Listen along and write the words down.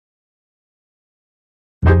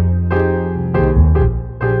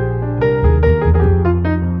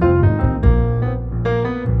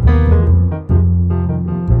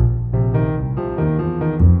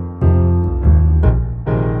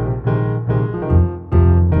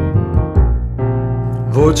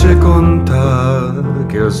Vou te contar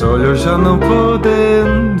que os olhos já não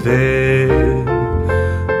podem ver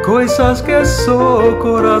coisas que só o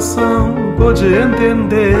coração pode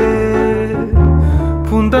entender.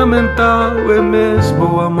 Fundamental é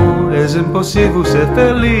mesmo o amor, é impossível ser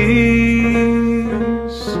feliz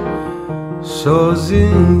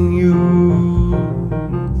sozinho.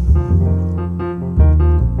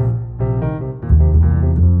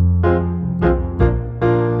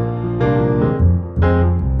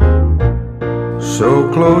 So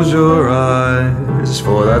close your eyes,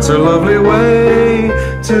 for that's a lovely way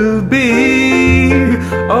to be,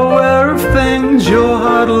 aware of things your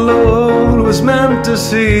heart alone was meant to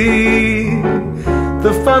see.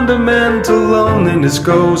 The fundamental loneliness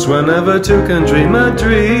goes whenever two can dream a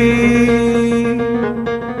dream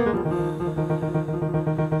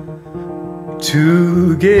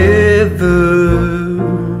together.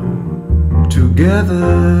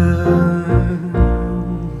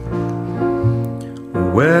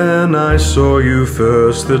 When I saw you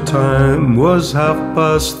first, the time was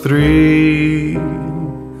 3:30.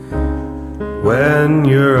 When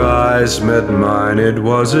your eyes met mine, it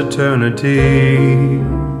was eternity.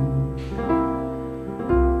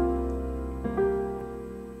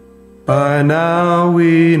 By now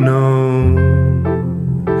we know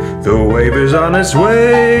the wave is on its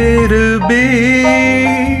way to be.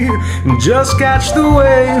 Just catch the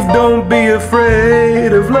wave, don't be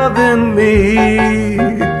afraid of loving me.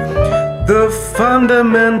 The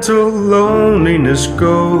fundamental loneliness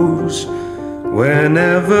goes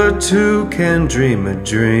whenever two can dream a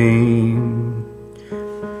dream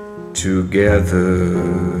together,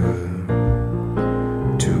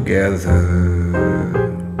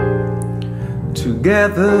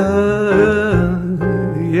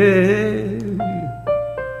 yeah.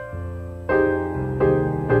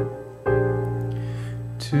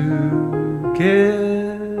 Together.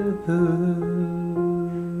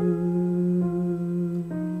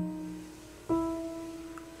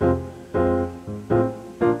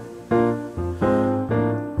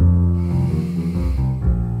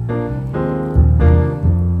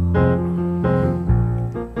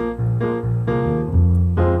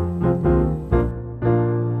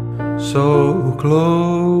 So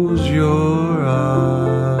close your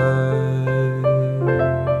eyes.